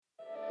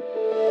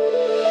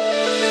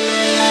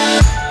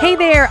Hey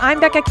there,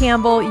 I'm Becca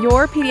Campbell,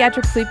 your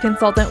pediatric sleep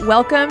consultant.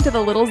 Welcome to the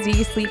Little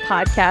Z Sleep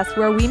Podcast,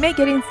 where we make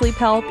getting sleep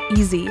help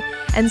easy.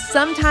 And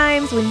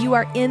sometimes when you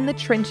are in the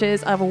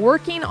trenches of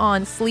working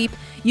on sleep,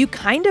 you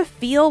kind of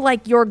feel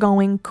like you're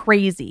going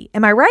crazy.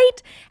 Am I right?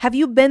 Have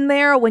you been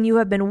there when you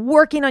have been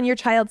working on your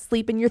child's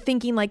sleep and you're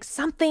thinking like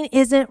something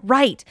isn't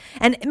right?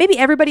 And maybe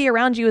everybody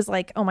around you is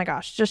like, oh my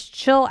gosh, just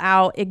chill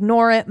out,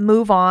 ignore it,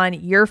 move on,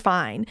 you're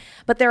fine.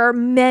 But there are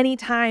many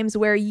times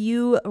where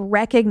you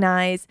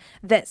recognize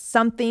that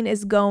something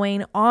is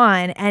going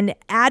on, and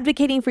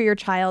advocating for your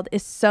child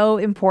is so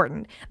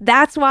important.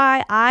 That's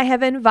why I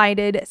have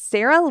invited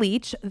Sarah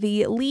Leach,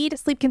 the lead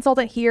sleep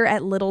consultant here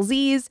at Little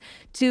Z's,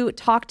 to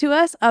talk to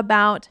us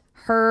about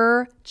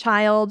her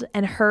child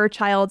and her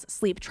child's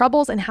sleep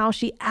troubles and how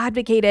she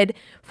advocated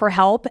for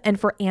help and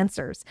for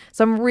answers.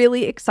 So I'm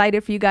really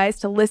excited for you guys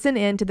to listen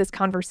in to this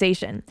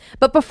conversation.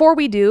 But before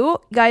we do,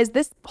 guys,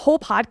 this whole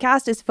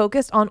podcast is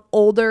focused on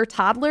older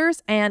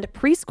toddlers and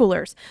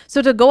preschoolers.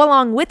 So to go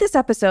along with this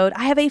episode,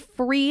 I have a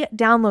free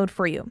download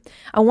for you.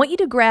 I want you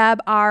to grab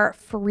our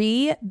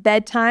free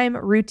bedtime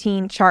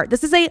routine chart.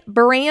 This is a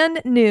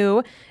brand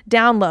new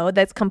download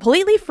that's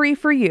completely free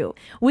for you.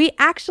 We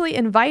actually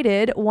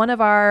invited one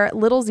of our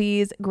Little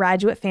Z's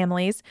graduate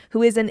families,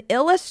 who is an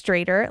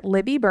illustrator,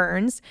 Libby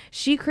Burns.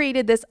 She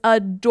created this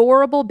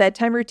adorable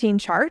bedtime routine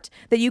chart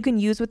that you can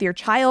use with your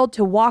child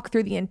to walk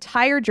through the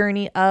entire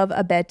journey of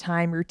a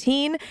bedtime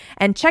routine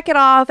and check it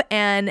off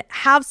and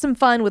have some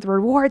fun with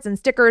rewards and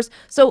stickers.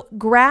 So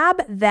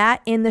grab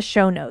that in the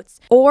show notes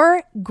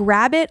or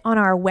grab it on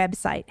our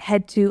website.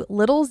 Head to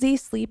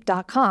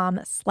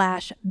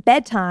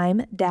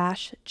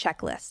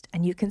littlezsleep.com/bedtime-checklist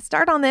and you can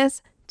start on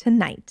this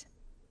tonight.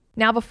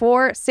 Now,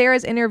 before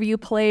Sarah's interview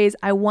plays,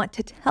 I want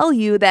to tell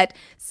you that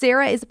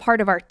Sarah is a part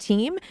of our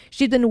team.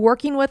 She's been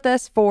working with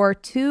us for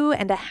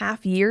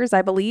 2.5 years,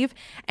 I believe,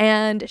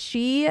 and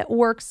she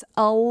works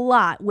a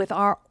lot with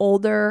our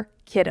older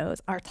kiddos,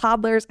 our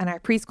toddlers and our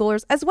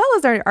preschoolers, as well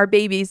as our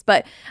babies.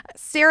 But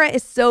Sarah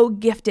is so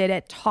gifted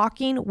at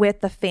talking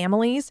with the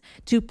families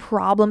to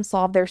problem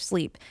solve their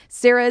sleep.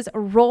 Sarah's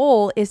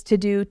role is to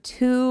do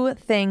two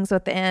things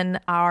within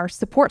our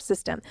support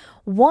system.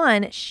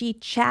 One, she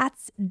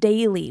chats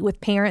daily with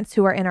parents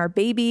who are in our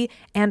baby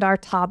and our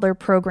toddler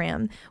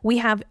program. We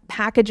have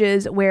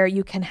packages where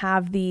you can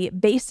have the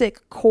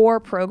basic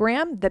core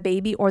program, the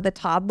baby or the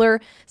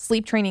toddler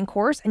sleep training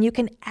course, and you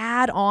can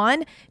add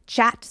on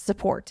chat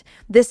support.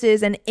 This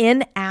is an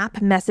in-app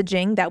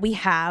messaging that we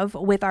have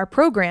with our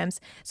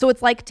programs. So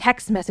it's like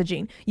text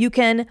messaging. You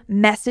can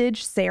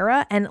message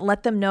Sarah and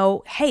let them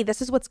know, hey,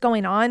 this is what's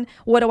going on.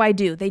 What do I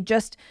do? They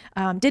just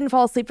didn't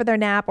fall asleep for their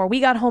nap, or we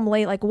got home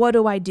late. Like, what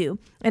do I do?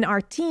 And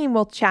our team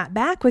will chat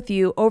back with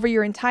you over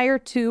your entire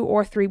 2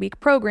 or 3 week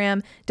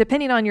program,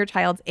 depending on your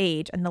child's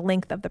age and the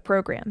length of the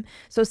program.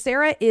 So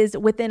Sarah is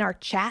within our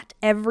chat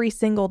every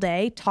single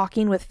day,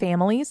 talking with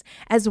families,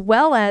 as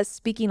well as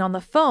speaking on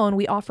the phone.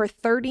 We offer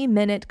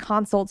 30-minute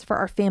consults for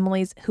our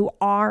families who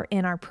are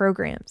in our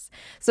programs.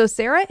 So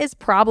Sarah is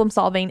problem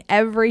solving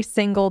every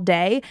single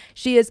day.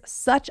 She is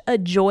such a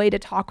joy to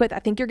talk with. I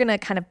think you're going to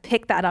kind of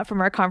pick that up from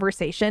our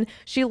conversation.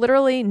 She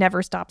literally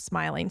never stops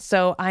smiling.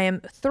 So I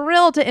am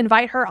thrilled to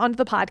invite her onto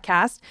the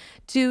podcast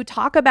to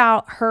talk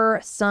about her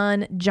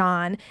son,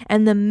 John,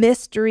 and the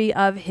mystery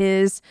of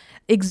his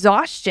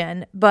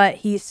exhaustion, but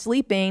he's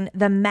sleeping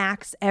the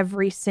max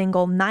every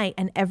single night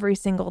and every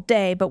single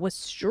day, but was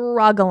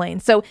struggling.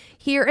 So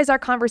here is our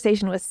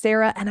conversation with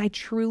Sarah, and I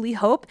truly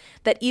hope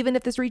that even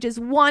if this reaches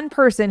one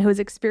person who is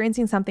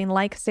experiencing something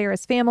like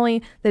Sarah's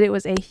family, that it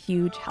was a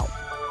huge help.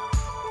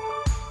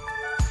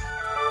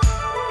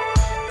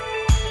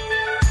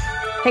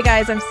 Hey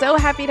guys, I'm so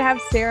happy to have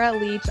Sarah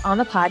Leach on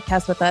the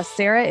podcast with us.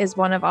 Sarah is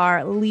one of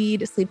our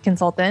lead sleep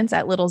consultants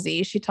at Little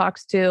Z. She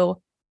talks to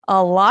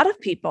a lot of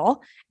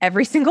people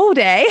every single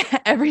day,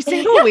 every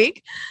single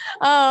week.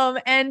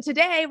 And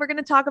today we're going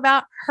to talk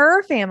about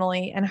her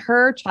family and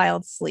her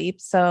child's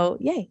sleep. So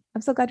yay,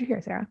 I'm so glad you're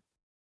here, Sarah.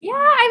 Yeah,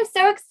 I'm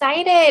so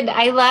excited.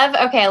 I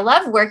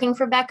love working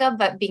for Becca,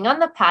 but being on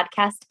the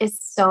podcast is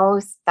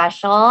so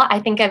special. I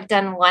think I've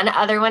done one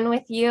other one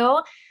with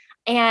you.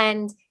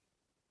 And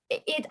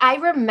I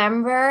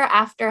remember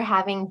after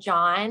having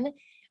John,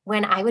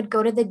 when I would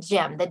go to the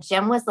gym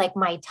was like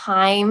my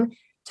time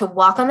to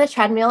walk on the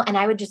treadmill, and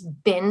I would just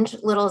binge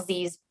Little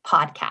Z's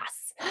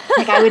podcasts.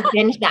 Like I would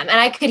binge them, and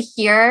I could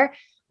hear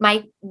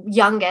my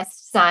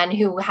youngest son,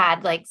 who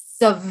had like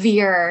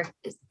severe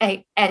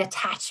an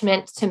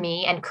attachment to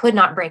me and could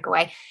not break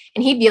away.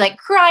 And he'd be like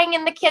crying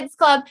in the kids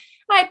club.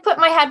 And I'd put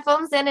my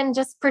headphones in and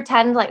just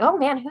pretend like, oh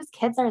man, whose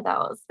kids are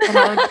those?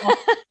 And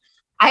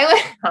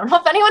I don't know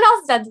if anyone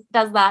else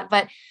does that,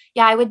 but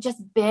yeah, I would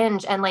just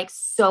binge and like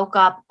soak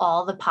up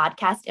all the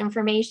podcast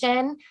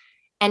information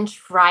and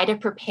try to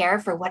prepare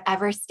for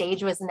whatever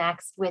stage was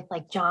next with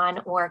like John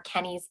or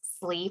Kenny's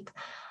sleep.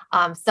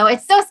 So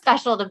it's so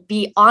special to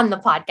be on the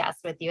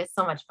podcast with you. It's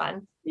so much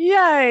fun.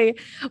 Yay.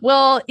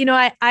 Well,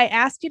 I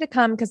asked you to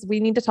come because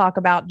we need to talk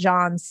about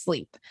John's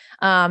sleep.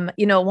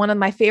 One of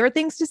my favorite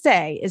things to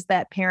say is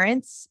that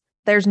parents,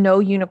 there's no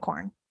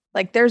unicorn.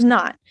 Like there's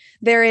not.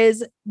 There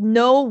is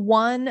no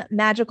one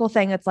magical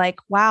thing that's like,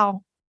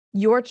 wow,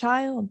 your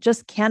child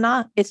just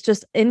cannot, it's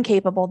just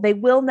incapable. They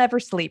will never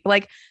sleep.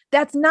 Like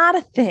that's not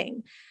a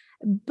thing.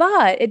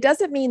 But it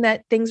doesn't mean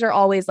that things are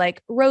always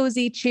like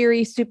rosy,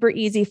 cheery, super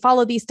easy.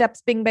 Follow these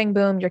steps, bing, bang,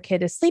 boom. Your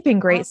kid is sleeping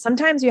great.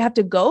 Sometimes you have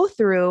to go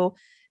through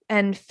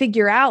and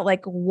figure out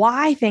like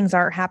why things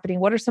aren't happening.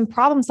 What are some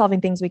problem solving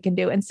things we can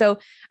do? And so,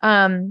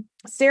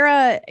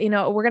 Sarah,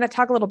 we're going to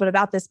talk a little bit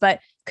about this, but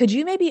could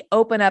you maybe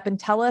open up and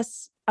tell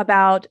us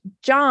about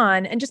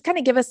John and just kind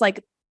of give us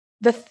like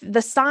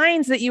the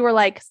signs that you were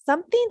like,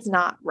 something's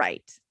not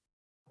right?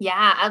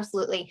 Yeah,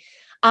 absolutely.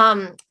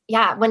 When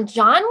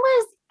John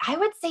was, I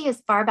would say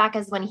as far back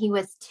as when he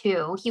was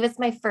 2, he was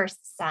my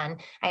first son.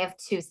 I have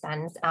 2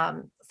 sons.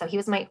 So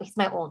he's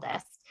my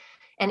oldest.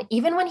 And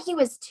even when he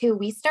was 2,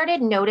 we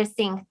started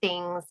noticing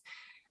things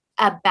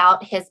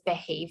about his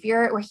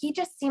behavior where he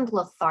just seemed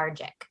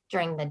lethargic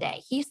during the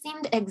day. He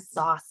seemed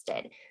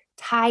exhausted,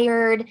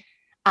 tired.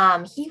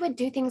 He would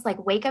do things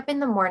like wake up in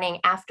the morning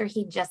after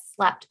he just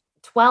slept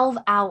 12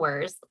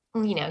 hours.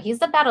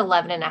 He's about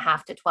 11 and a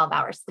half to 12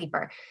 hour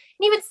sleeper. And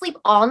he would sleep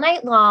all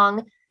night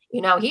long.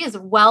 He is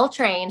well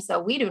trained, so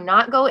we do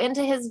not go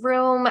into his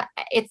room.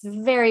 It's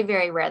very,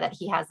 very rare that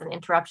he has an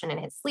interruption in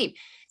his sleep.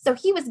 So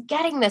he was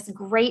getting this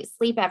great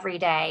sleep every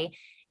day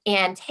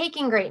and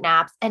taking great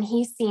naps, and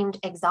he seemed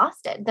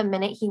exhausted the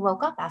minute he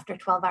woke up after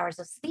 12 hours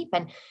of sleep.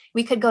 And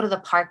we could go to the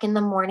park in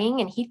the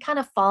morning and he'd kind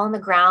of fall on the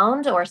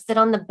ground or sit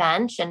on the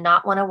bench and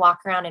not want to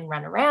walk around and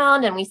run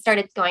around. And we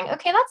started going,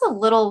 okay, that's a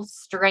little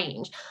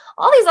strange.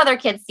 All these other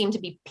kids seem to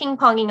be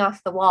ping-ponging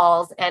off the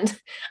walls, and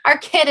our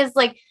kid is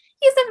like,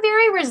 he's a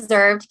very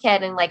reserved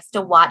kid and likes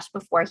to watch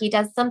before he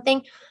does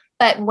something.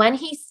 But when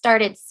he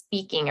started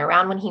speaking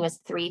around when he was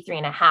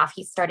 3.5,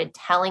 he started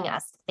telling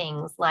us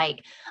things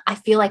like, I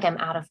feel like I'm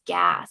out of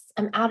gas.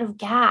 I'm out of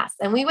gas.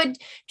 And we would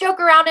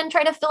joke around and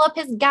try to fill up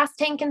his gas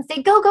tank and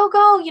say, go, go,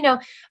 go,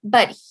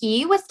 but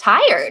he was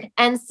tired.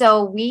 And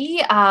so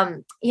we,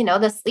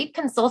 the sleep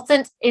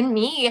consultant in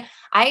me,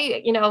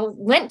 I,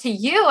 went to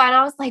you and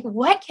I was like,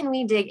 what can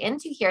we dig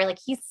into here? Like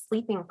he's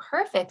sleeping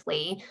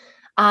perfectly.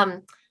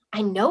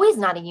 I know he's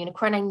not a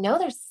unicorn. I know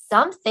there's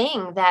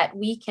something that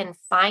we can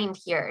find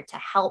here to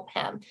help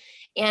him.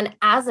 And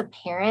as a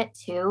parent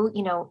too,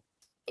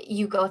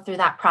 you go through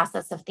that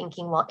process of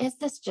thinking, well, is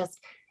this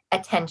just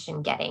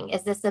attention getting?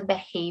 Is this a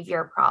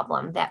behavior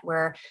problem that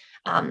we're,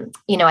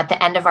 at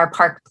the end of our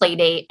park play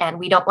date and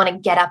we don't want to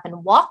get up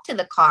and walk to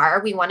the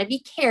car. We want to be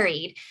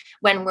carried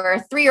when we're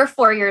 3 or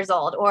 4 years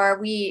old, or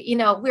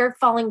we're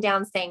falling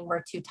down saying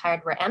we're too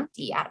tired, we're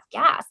empty, out of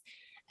gas.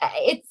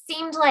 It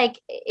seemed like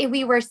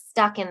we were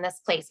stuck in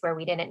this place where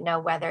we didn't know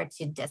whether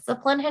to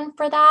discipline him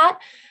for that.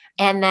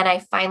 And then I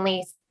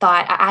finally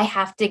thought I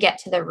have to get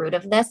to the root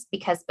of this,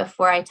 because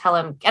before I tell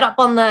him, get up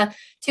on the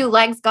 2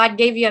 legs God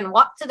gave you and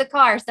walk to the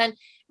car, then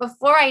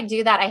before I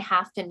do that, I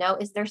have to know,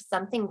 is there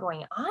something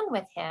going on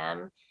with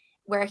him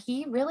where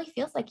he really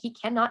feels like he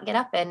cannot get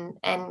up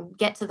and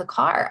get to the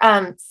car.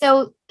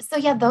 So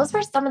yeah, those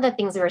were some of the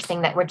things we were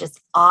saying that were just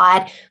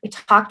odd. We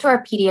talked to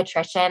our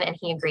pediatrician and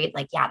he agreed,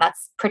 like, yeah,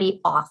 that's pretty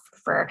off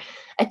for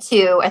a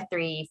 2, a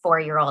 3,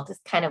 4-year-old. This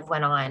kind of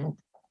went on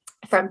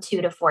from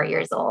 2 to 4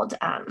 years old.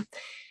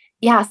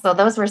 So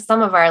those were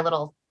some of our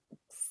little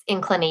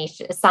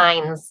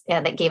signs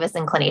that gave us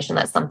inclination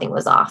that something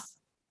was off.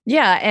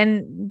 Yeah.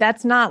 And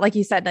that's not, like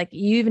you said, like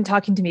you even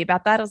talking to me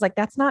about that, I was like,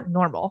 that's not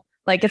normal.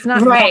 Like, it's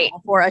not right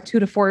normal for a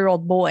 2 to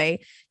 4-year-old boy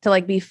to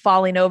like be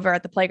falling over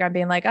at the playground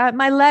being like,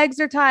 my legs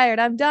are tired,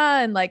 I'm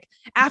done. Like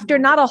after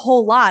not a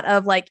whole lot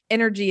of like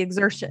energy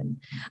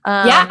exertion.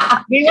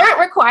 We weren't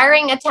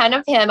requiring a ton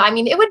of him. I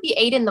mean, it would be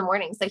 8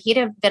 a.m. So he'd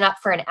have been up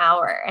for an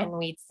hour and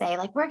we'd say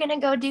like, we're going to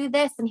go do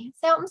this. And he'd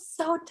say, I'm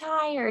so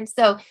tired.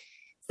 So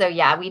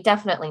yeah, we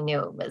definitely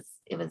knew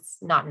it was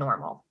not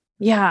normal.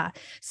 Yeah.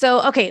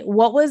 So, okay.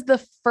 What was the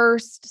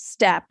first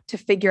step to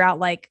figure out,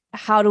 like,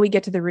 how do we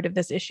get to the root of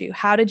this issue?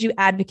 How did you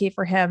advocate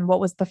for him?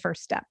 What was the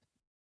first step?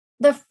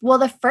 The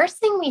first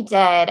thing we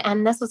did,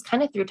 and this was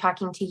kind of through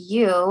talking to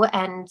you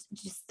and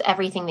just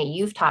everything that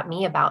you've taught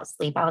me about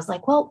sleep, I was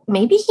like, well,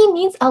 maybe he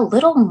needs a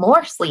little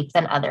more sleep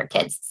than other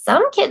kids.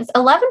 Some kids,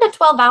 11 to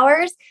 12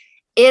 hours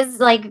is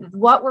like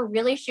what we're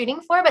really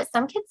shooting for, but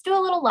some kids do a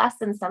little less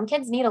and some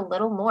kids need a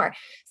little more.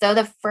 So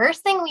the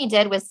first thing we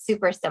did was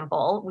super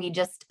simple. We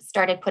just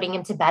started putting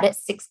him to bed at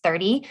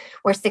 6:30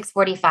 or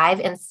 6:45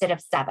 instead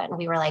of 7.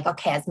 We were like,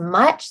 okay, as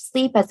much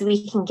sleep as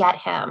we can get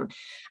him.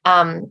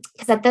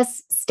 Because at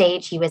this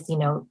stage, he was,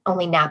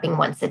 only napping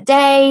once a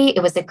day.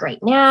 It was a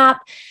great nap.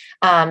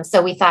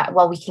 So we thought,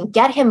 well, we can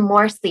get him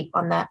more sleep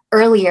on the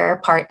earlier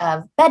part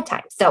of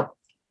bedtime. So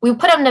we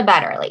put him to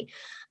bed early.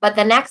 But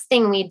the next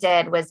thing we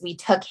did was we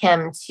took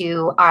him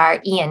to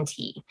our ENT.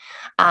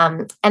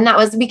 And that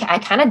was, I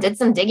kind of did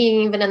some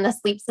digging even in the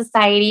Sleep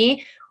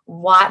Society,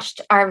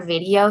 watched our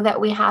video that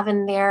we have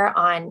in there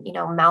on,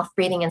 mouth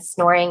breathing and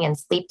snoring and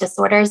sleep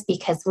disorders,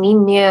 because we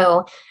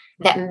knew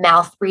that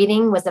mouth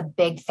breathing was a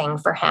big thing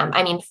for him.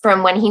 I mean,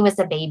 from when he was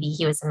a baby,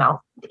 he was a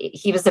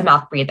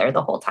mouth breather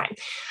the whole time.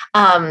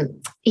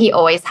 He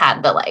always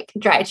had the like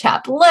dry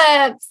chapped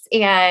lips,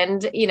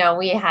 and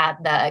we had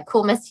the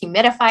Cool Mist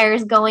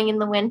humidifiers going in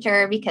the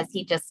winter because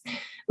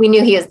we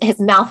knew his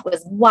mouth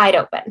was wide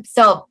open.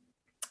 So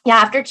yeah,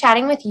 after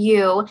chatting with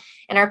you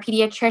and our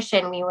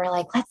pediatrician, we were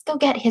like, let's go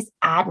get his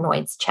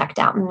adenoids checked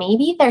out.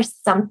 Maybe there's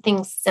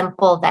something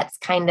simple that's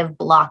kind of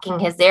blocking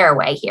his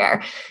airway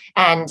here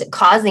and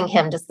causing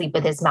him to sleep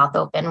with his mouth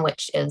open,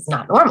 which is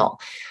not normal.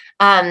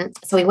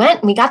 So we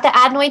got the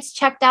adenoids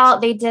checked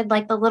out. They did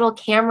like the little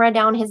camera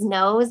down his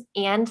nose,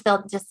 and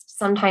they'll just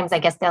sometimes, I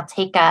guess, they'll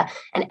take an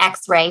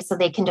X-ray so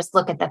they can just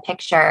look at the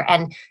picture.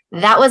 And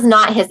that was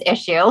not his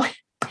issue.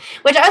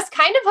 Which I was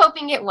kind of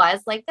hoping it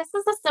was. Like, this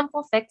is a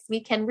simple fix. We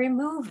can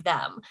remove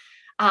them.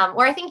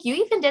 Or I think you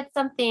even did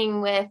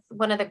something with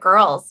one of the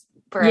girls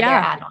for their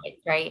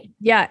adenoids, right?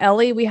 Yeah,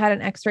 Ellie, we had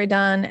an X-ray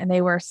done and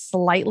they were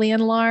slightly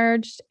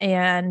enlarged.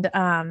 And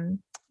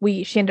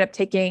she ended up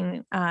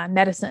taking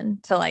medicine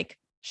to like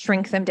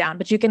shrink them down.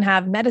 But you can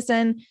have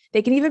medicine.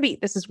 They can even be,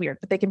 this is weird,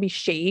 but they can be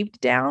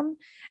shaved down.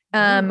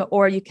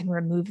 Or you can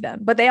remove them.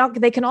 But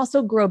they can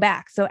also grow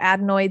back. So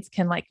adenoids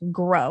can like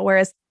grow,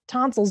 whereas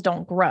tonsils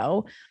don't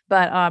grow,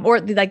 but, or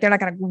like, they're not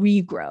going to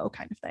regrow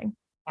kind of thing.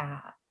 Yeah.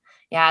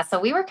 Yeah. So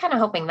we were kind of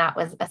hoping that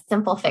was a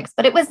simple fix,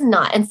 but it was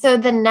not. And so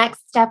the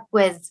next step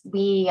was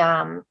we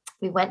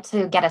went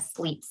to get a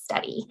sleep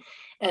study,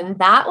 and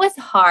that was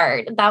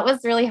hard. That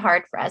was really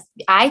hard for us.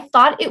 I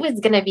thought it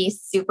was going to be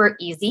super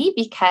easy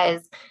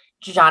because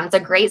John's a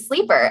great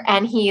sleeper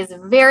and he's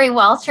very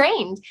well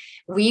trained.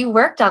 We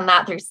worked on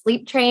that through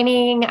sleep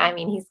training. I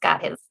mean, he's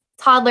got his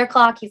toddler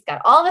clock, he's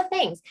got all the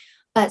things.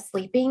 But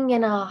sleeping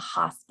in a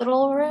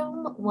hospital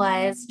room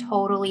was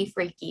totally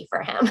freaky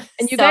for him.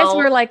 And you guys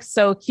were like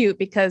so cute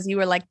because you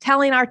were like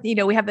telling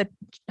we have the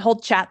whole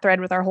chat thread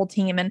with our whole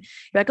team, and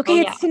you're like, okay,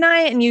 it's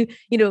tonight. And you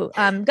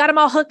got him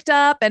all hooked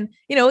up, and,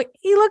 he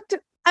looked,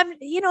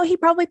 he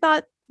probably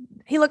thought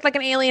he looked like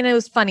an alien. It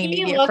was funny.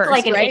 He looked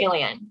like an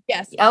alien.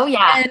 Yes. Oh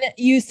yeah. And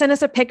you sent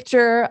us a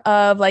picture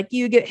of like,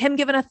 you get him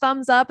giving a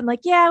thumbs up and like,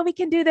 yeah, we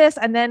can do this.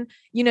 And then,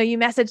 you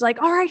message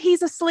like, all right,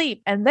 he's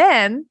asleep. And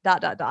then ...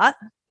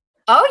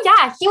 Oh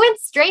yeah, he went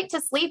straight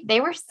to sleep.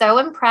 They were so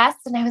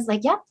impressed. And I was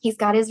like, yep, he's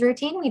got his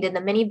routine. We did the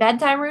mini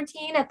bedtime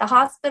routine at the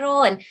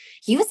hospital, and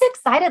he was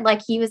excited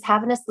like he was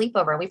having a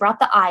sleepover. We brought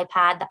the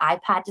iPad. The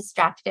iPad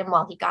distracted him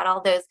while he got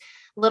all those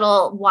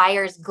little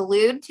wires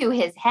glued to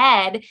his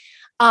head.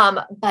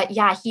 But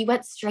yeah, he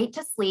went straight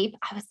to sleep.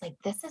 I was like,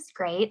 this is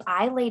great.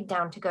 I laid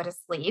down to go to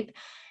sleep.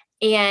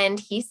 And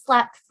he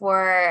slept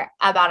for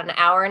about an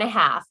hour and a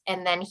half.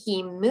 And then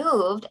he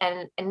moved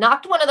and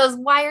knocked one of those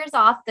wires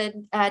off.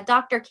 The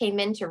doctor came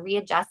in to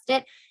readjust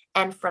it.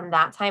 And from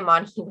that time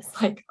on, he was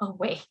like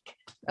awake.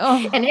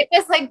 Oh. And it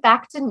was like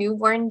back to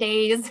newborn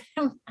days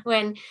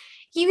when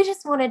he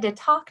just wanted to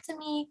talk to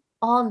me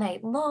all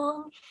night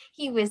long.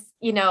 He was,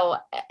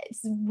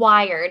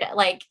 wired,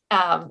 like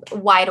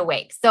wide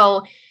awake.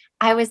 So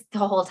I was the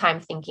whole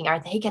time thinking, are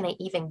they going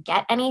to even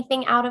get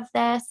anything out of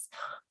this?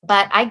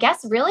 But I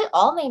guess really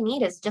all they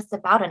need is just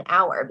about an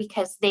hour,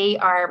 because they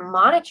are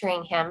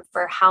monitoring him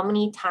for how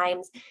many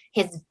times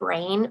his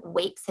brain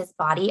wakes his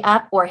body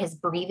up or his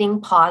breathing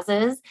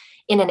pauses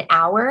in an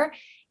hour.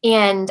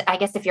 And I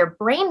guess if your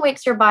brain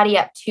wakes your body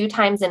up 2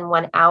 times in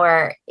 1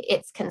 hour,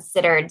 it's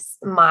considered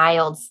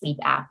mild sleep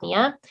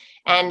apnea.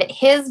 And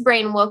his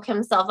brain woke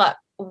himself up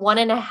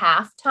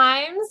 1.5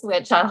 times,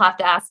 which I'll have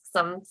to ask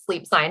some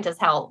sleep scientists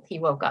how he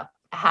woke up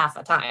half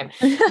a time.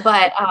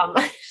 But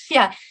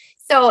yeah.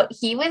 So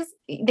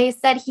they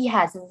said he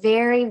has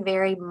very,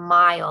 very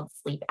mild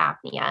sleep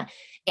apnea,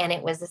 and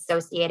it was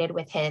associated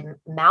with him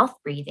mouth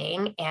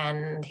breathing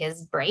and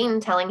his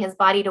brain telling his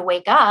body to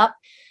wake up.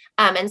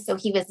 And so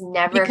he was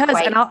never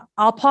and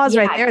I'll pause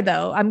right there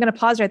though. I'm going to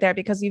pause right there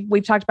because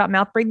we've talked about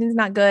mouth breathing is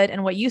not good.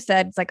 And what you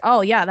said, it's like,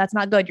 oh yeah, that's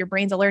not good. Your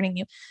brain's alerting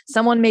you.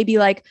 Someone may be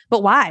like,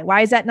 but why?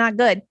 Why is that not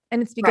good?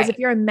 And it's because if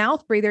you're a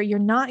mouth breather, you're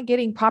not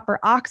getting proper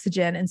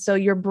oxygen. And so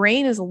your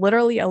brain is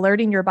literally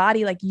alerting your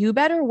body, like, you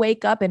better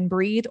wake up and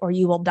breathe or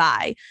you will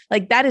die.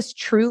 Like, that is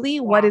truly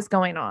what is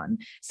going on.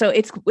 So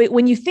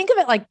when you think of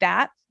it like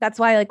that, that's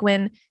why, like,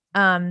 when,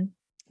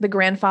 the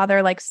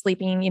grandfather like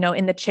sleeping,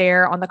 in the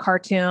chair on the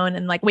cartoon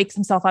and like wakes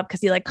himself up because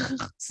he like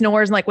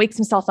snores and like wakes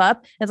himself up.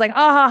 And it's like,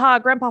 ah, ha, ha,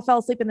 grandpa fell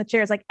asleep in the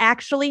chair. It's like,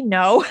 actually,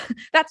 no,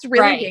 that's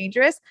really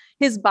dangerous.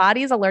 His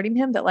body is alerting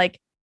him that like,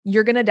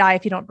 you're going to die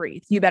if you don't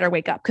breathe. You better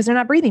wake up, because they're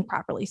not breathing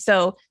properly.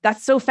 So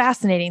that's so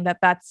fascinating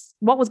that's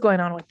what was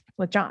going on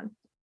with John.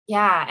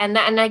 Yeah. And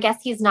I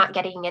guess he's not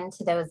getting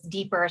into those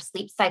deeper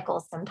sleep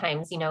cycles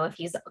sometimes, if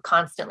he's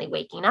constantly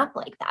waking up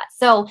like that.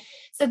 So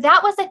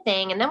that was a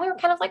thing. And then we were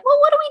kind of like, well,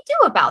 what do we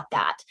do about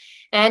that?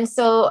 And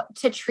so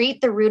to treat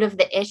the root of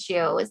the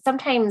issue,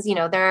 sometimes,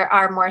 there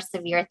are more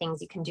severe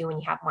things you can do when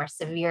you have more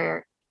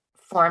severe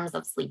forms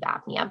of sleep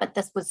apnea, but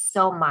this was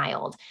so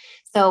mild.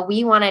 So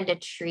we wanted to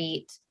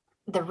treat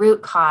the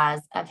root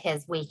cause of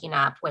his waking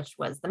up, which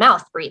was the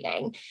mouth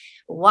breathing.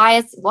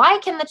 Why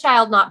can the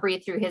child not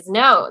breathe through his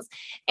nose?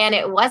 And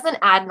it wasn't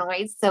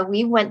adenoids. So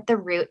we went the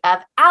route of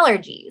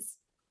allergies.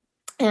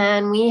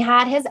 And we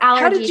had his allergies.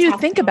 How did you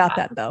think about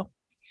that though?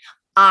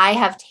 I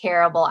have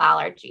terrible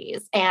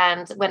allergies.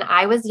 And when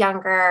I was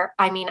younger,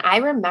 I mean, I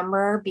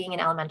remember being in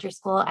elementary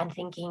school and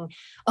thinking,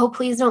 oh,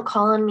 please don't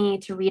call on me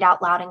to read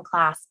out loud in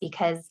class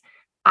because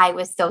I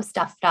was so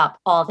stuffed up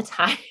all the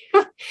time.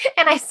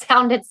 And I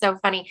sounded so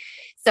funny.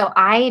 So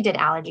I did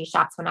allergy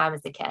shots when I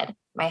was a kid.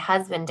 My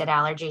husband did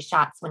allergy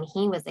shots when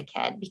he was a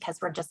kid because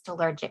we're just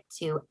allergic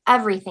to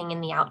everything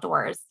in the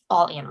outdoors,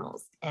 all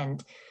animals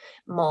and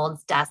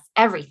molds, dust,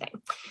 everything.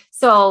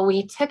 So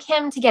we took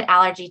him to get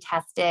allergy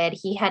tested.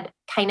 He had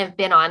kind of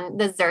been on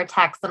the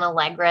Zyrtex and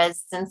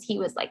Allegras since he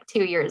was like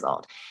 2 years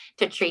old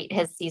to treat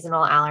his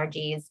seasonal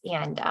allergies.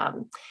 And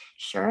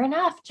sure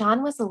enough,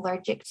 John was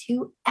allergic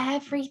to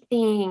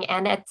everything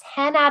and a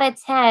 10 out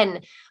of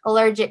 10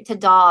 allergic to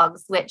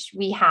dogs, which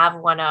we have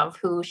one of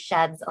who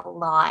sheds a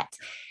lot.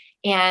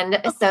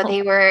 And so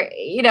they were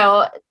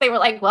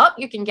like, well,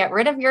 you can get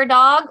rid of your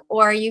dog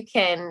or you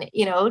can,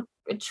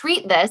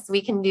 treat this.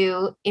 We can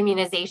do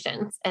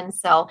immunizations. And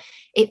so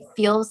it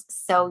feels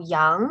so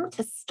young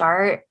to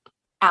start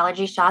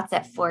allergy shots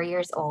at 4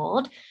 years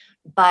old,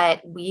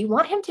 but we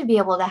want him to be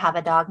able to have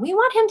a dog. We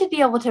want him to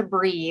be able to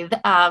breathe.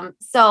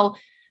 So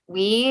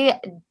we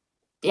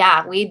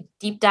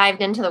deep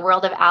dived into the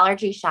world of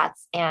allergy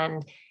shots,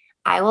 and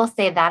I will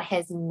say that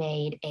has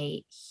made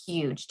a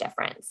huge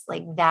difference.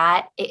 Like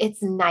that,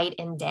 it's night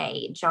and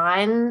day.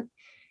 John,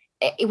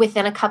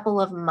 within a couple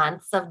of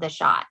months of the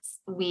shots,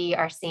 we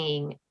are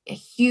seeing a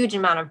huge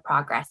amount of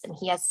progress, and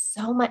he has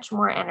so much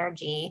more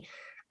energy.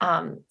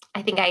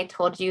 I think I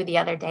told you the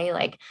other day,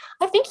 like,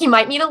 I think he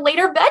might need a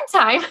later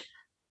bedtime,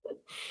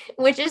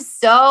 which is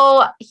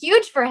so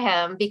huge for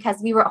him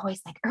because we were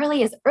always like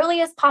early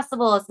as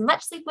possible, as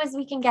much sleep as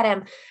we can get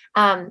him.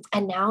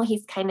 And now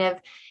he's kind of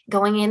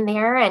going in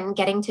there and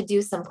getting to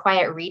do some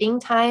quiet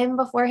reading time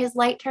before his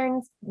light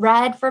turns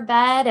red for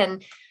bed.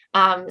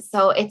 And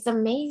so it's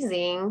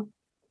amazing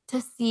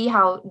to see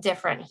how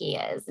different he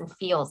is and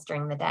feels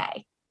during the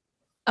day.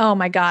 Oh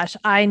my gosh.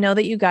 I know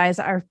that you guys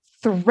are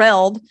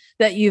thrilled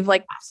that you've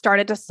like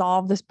started to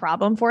solve this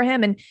problem for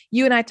him. And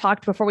you and I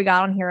talked before we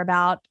got on here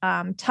about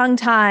tongue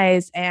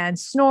ties and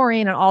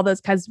snoring and all those,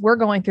 because we're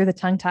going through the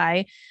tongue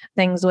tie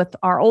things with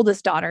our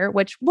oldest daughter,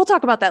 which we'll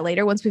talk about that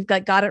later once we've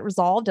got it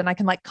resolved and I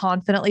can like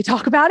confidently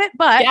talk about it.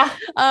 But,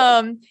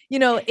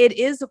 it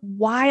is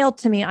wild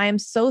to me. I am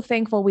so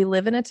thankful we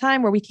live in a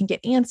time where we can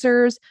get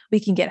answers, we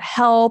can get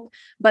help,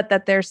 but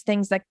that there's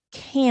things that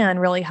can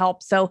really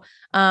help. So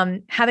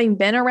having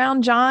been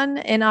around John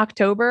in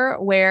October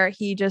where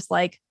he just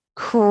like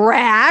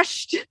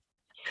crashed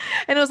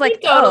and it was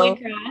like,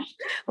 crashed.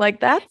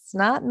 Like that's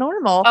not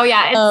normal. Oh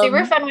yeah. It's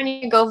super fun when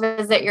you go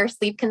visit your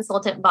sleep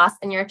consultant boss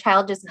and your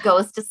child just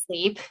goes to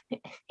sleep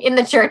in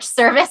the church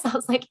service. I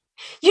was like,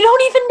 you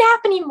don't even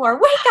nap anymore.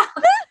 Wake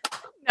up.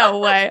 No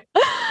way.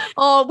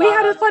 Oh, we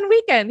had a fun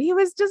weekend. He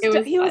was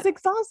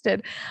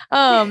exhausted.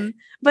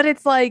 But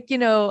it's like,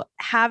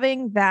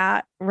 having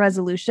that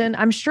resolution,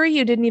 I'm sure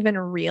you didn't even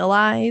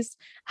realize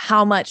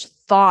how much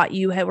thought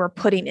you were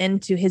putting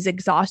into his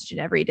exhaustion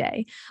every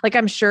day. Like,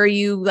 I'm sure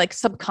you like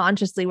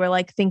subconsciously were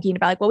like thinking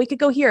about like, well, we could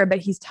go here, but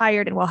he's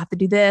tired and we'll have to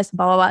do this,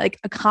 blah, blah, blah, like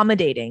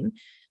accommodating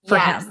for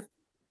him.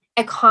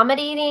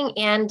 Accommodating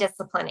and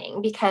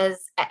disciplining, because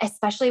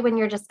especially when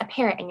you're just a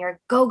parent and you're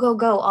go, go,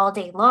 go all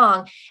day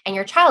long and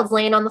your child's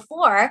laying on the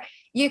floor,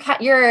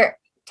 your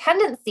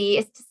tendency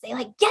is to say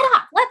like, get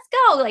up, let's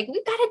go. Like,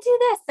 we've got to do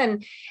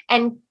this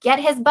and get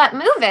his butt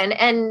moving.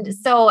 And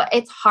so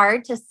it's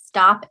hard to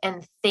stop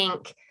and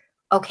think,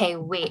 okay,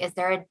 wait, is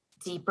there a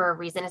deeper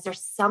reason? Is there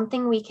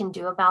something we can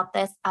do about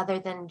this other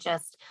than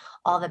just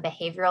all the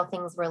behavioral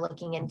things we're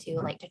looking into,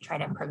 like to try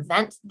to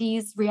prevent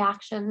these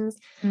reactions?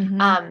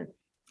 Mm-hmm.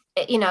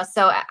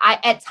 So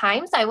at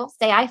times I will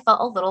say I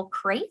felt a little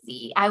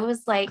crazy. I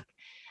was like,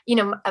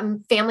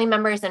 family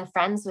members and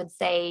friends would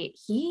say,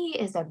 he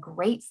is a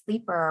great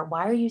sleeper.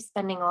 Why are you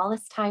spending all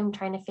this time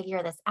trying to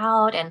figure this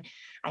out? And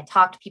I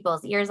talked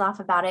people's ears off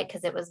about it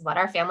because it was what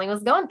our family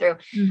was going through.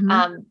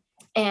 Mm-hmm.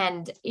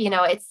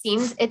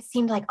 It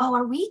seemed like, oh,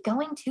 are we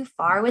going too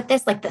far with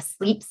this? Like the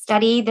sleep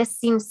study, this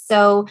seems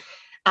so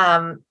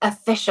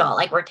official.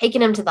 Like we're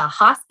taking him to the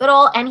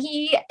hospital and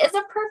he is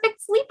a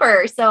perfect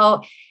sleeper.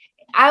 So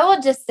I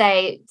will just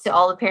say to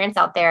all the parents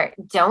out there,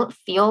 don't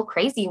feel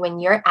crazy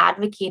when you're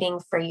advocating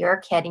for your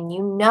kid and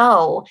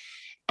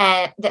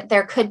that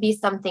there could be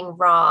something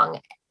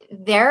wrong.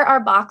 There are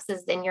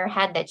boxes in your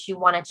head that you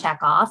want to check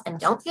off, and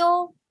don't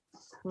feel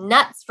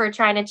nuts for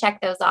trying to check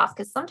those off,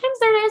 because sometimes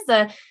there is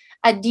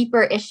a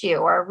deeper issue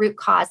or a root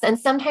cause, and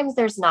sometimes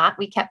there's not.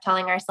 We kept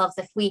telling ourselves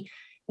if we,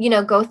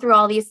 go through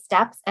all these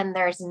steps and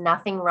there's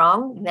nothing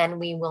wrong, then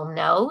we will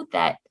know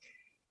that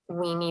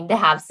we need to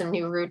have some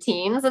new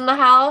routines in the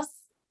house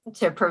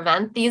to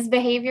prevent these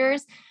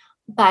behaviors.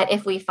 But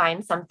if we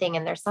find something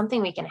and there's something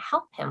we can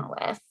help him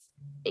with,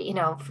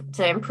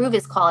 to improve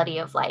his quality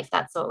of life.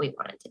 That's what we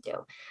wanted to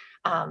do.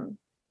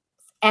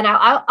 And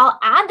I'll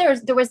add,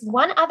 there was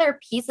one other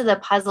piece of the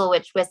puzzle,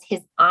 which was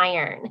his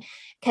iron,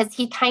 because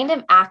he kind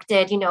of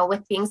acted,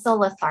 with being so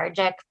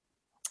lethargic.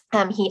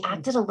 He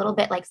acted a little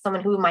bit like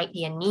someone who might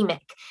be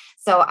anemic.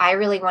 So I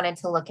really wanted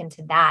to look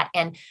into that.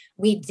 And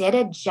we did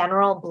a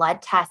general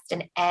blood test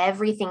and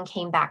everything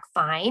came back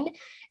fine.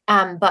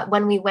 But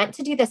when we went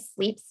to do the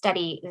sleep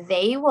study,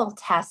 they will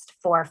test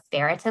for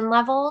ferritin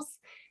levels,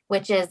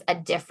 which is a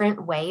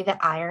different way that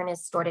iron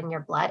is stored in your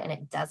blood, and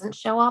it doesn't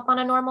show up on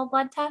a normal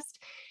blood test.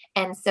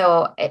 And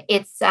so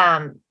it's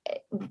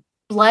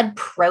blood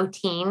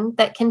protein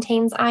that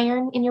contains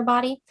iron in your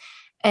body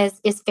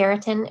is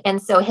ferritin.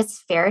 And so his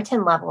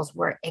ferritin levels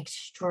were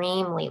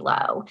extremely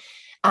low.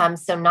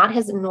 So not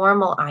his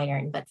normal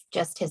iron, but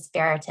just his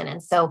ferritin.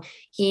 And so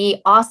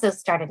he also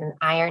started an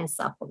iron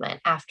supplement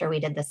after we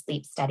did the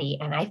sleep study.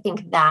 And I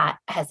think that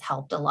has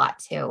helped a lot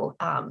too.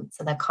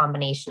 So the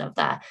combination of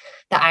the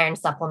iron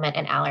supplement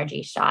and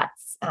allergy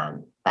shots.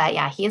 But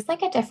yeah, he's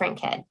like a different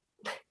kid.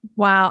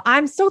 Wow.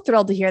 I'm so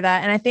thrilled to hear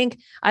that. And I think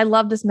I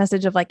love this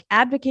message of like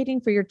advocating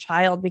for your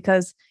child,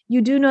 because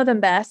you do know them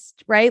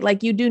best, right?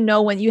 Like you do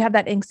know when you have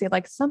that instinct,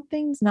 like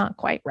something's not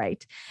quite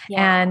right.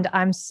 Yeah. And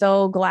I'm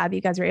so glad that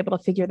you guys are able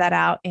to figure that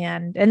out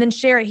and then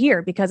share it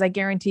here, because I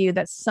guarantee you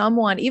that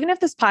someone, even if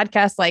this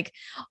podcast like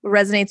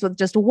resonates with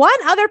just one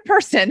other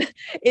person,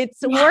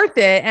 it's worth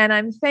it. And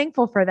I'm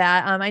thankful for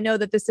that. I know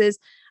that this is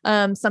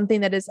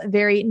something that is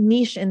very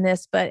niche in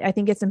this, but I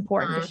think it's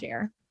important to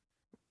share.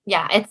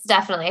 Yeah, it's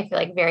definitely, I feel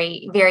like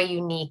very, very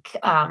unique.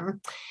 I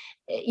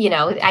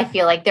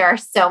feel like there are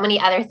so many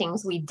other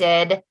things we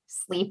did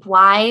sleep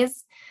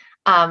wise,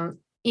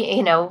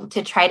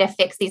 to try to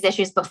fix these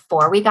issues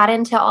before we got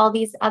into all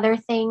these other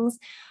things.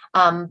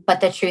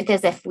 But the truth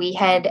is, if we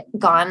had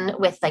gone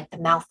with like the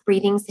mouth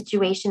breathing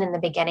situation in the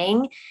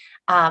beginning,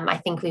 I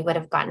think we would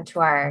have gotten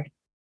to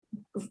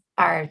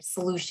our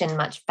solution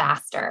much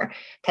faster,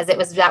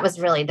 because that was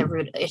really the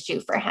root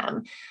issue for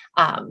him,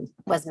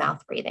 was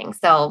mouth breathing.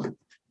 So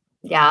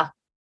yeah.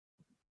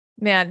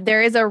 Man,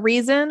 there is a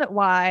reason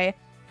why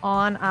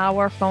on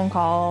our phone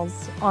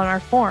calls, on our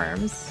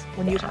forms,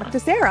 when you talk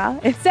to Sarah,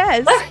 it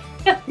says,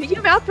 do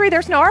you mouth breathe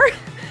or snore?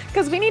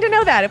 Because we need to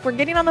know that. If we're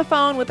getting on the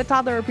phone with a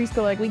toddler or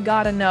preschool, like we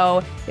got to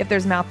know if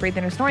there's mouth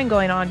breathing or snoring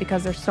going on,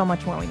 because there's so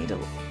much more we need to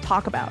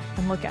talk about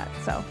and look at.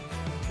 So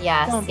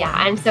yes. Yeah.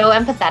 I'm so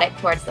empathetic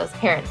towards those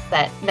parents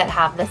that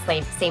have the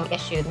same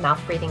issue,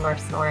 mouth breathing or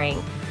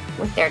snoring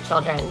with their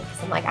children.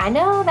 So I'm like, I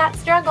know that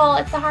struggle.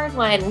 It's a hard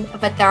one,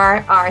 but there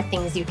are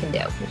things you can do,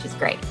 which is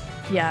great.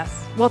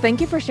 Yes. Well,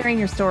 thank you for sharing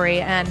your story.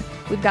 And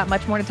we've got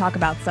much more to talk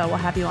about. So we'll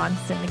have you on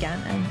soon again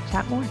and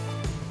chat more.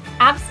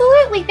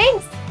 Absolutely.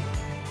 Thanks.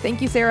 Thank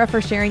you, Sarah,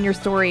 for sharing your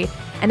story.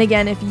 And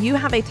again, if you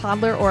have a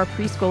toddler or a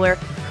preschooler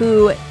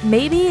who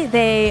maybe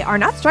they are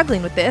not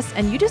struggling with this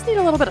and you just need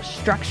a little bit of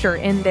structure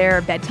in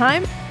their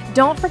bedtime,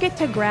 don't forget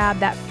to grab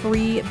that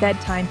free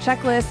bedtime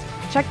checklist.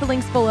 Check the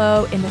links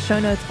below in the show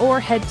notes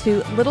or head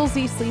to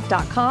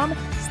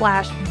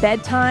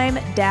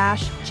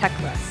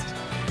littlezsleep.com/bedtime-checklist.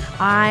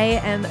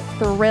 I am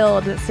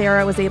thrilled that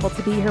Sarah was able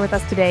to be here with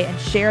us today and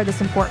share this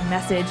important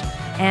message.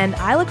 And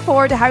I look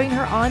forward to having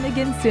her on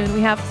again soon. We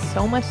have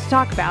so much to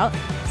talk about.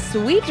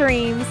 Sweet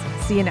dreams.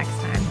 See you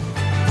next time.